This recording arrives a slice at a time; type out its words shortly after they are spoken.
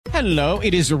Hello,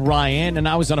 it is Ryan, and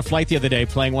I was on a flight the other day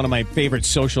playing one of my favorite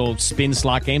social spin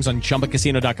slot games on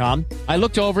ChumbaCasino.com. I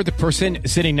looked over at the person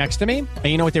sitting next to me, and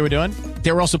you know what they were doing?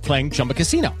 They were also playing Chumba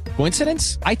Casino.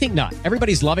 Coincidence? I think not.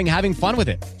 Everybody's loving having fun with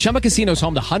it. Chumba Casino is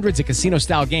home to hundreds of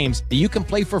casino-style games that you can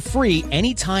play for free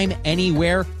anytime,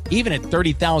 anywhere, even at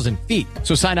 30,000 feet.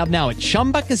 So sign up now at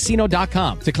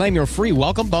ChumbaCasino.com to claim your free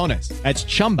welcome bonus. That's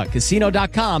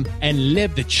ChumbaCasino.com and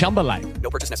live the Chumba life.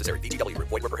 No purchase necessary. VGW.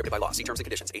 Void where prohibited by law. See terms and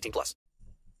conditions. 18+.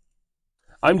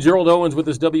 I'm Gerald Owens with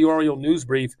this WRAL News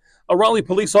Brief. A Raleigh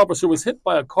police officer was hit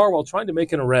by a car while trying to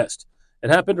make an arrest. It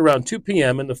happened around 2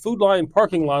 p.m. in the Food Lion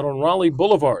parking lot on Raleigh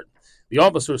Boulevard. The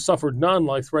officer suffered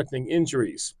non-life-threatening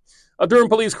injuries. A Durham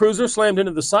police cruiser slammed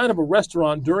into the side of a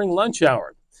restaurant during lunch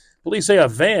hour. Police say a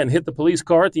van hit the police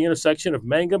car at the intersection of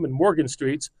Mangum and Morgan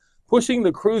Streets, pushing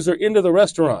the cruiser into the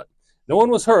restaurant. No one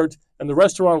was hurt, and the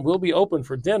restaurant will be open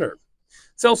for dinner.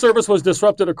 Cell service was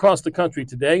disrupted across the country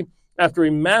today after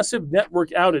a massive network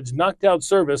outage knocked out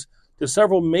service to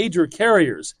several major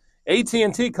carriers.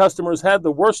 AT&T customers had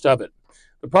the worst of it.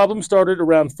 The problem started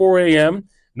around 4 a.m.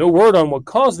 No word on what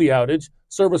caused the outage.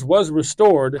 Service was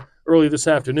restored early this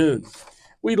afternoon.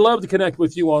 We'd love to connect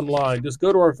with you online. Just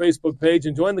go to our Facebook page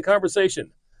and join the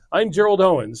conversation. I'm Gerald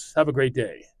Owens. Have a great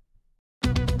day.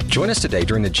 Join us today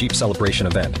during the Jeep Celebration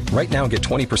event. Right now, get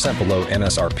 20% below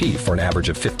MSRP for an average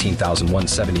of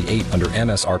 $15,178 under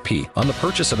MSRP on the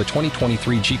purchase of a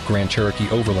 2023 Jeep Grand Cherokee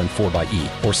Overland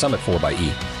 4xE or Summit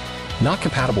 4xE. Not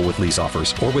compatible with lease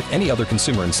offers or with any other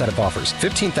consumer incentive offers.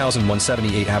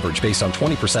 $15,178 average based on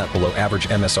 20% below average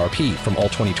MSRP from all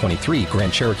 2023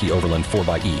 Grand Cherokee Overland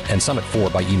 4xE and Summit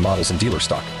 4xE models in dealer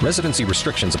stock. Residency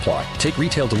restrictions apply. Take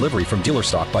retail delivery from dealer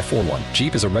stock by 4/1.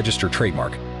 Jeep is a registered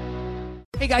trademark.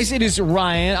 Hey guys, it is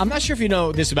Ryan. I'm not sure if you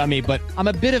know this about me, but I'm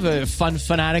a bit of a fun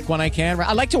fanatic when I can.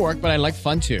 I like to work, but I like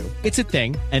fun too. It's a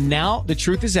thing. And now the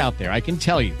truth is out there. I can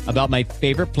tell you about my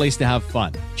favorite place to have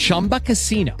fun. Chumba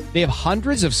Casino. They have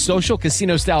hundreds of social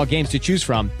casino style games to choose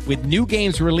from with new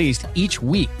games released each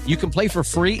week. You can play for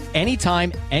free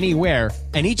anytime, anywhere.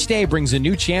 And each day brings a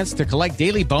new chance to collect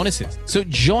daily bonuses. So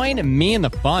join me in the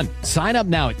fun. Sign up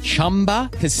now at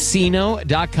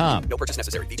ChumbaCasino.com. No purchase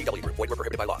necessary. VGW. Void where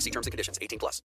prohibited by law. See terms and conditions. 18+.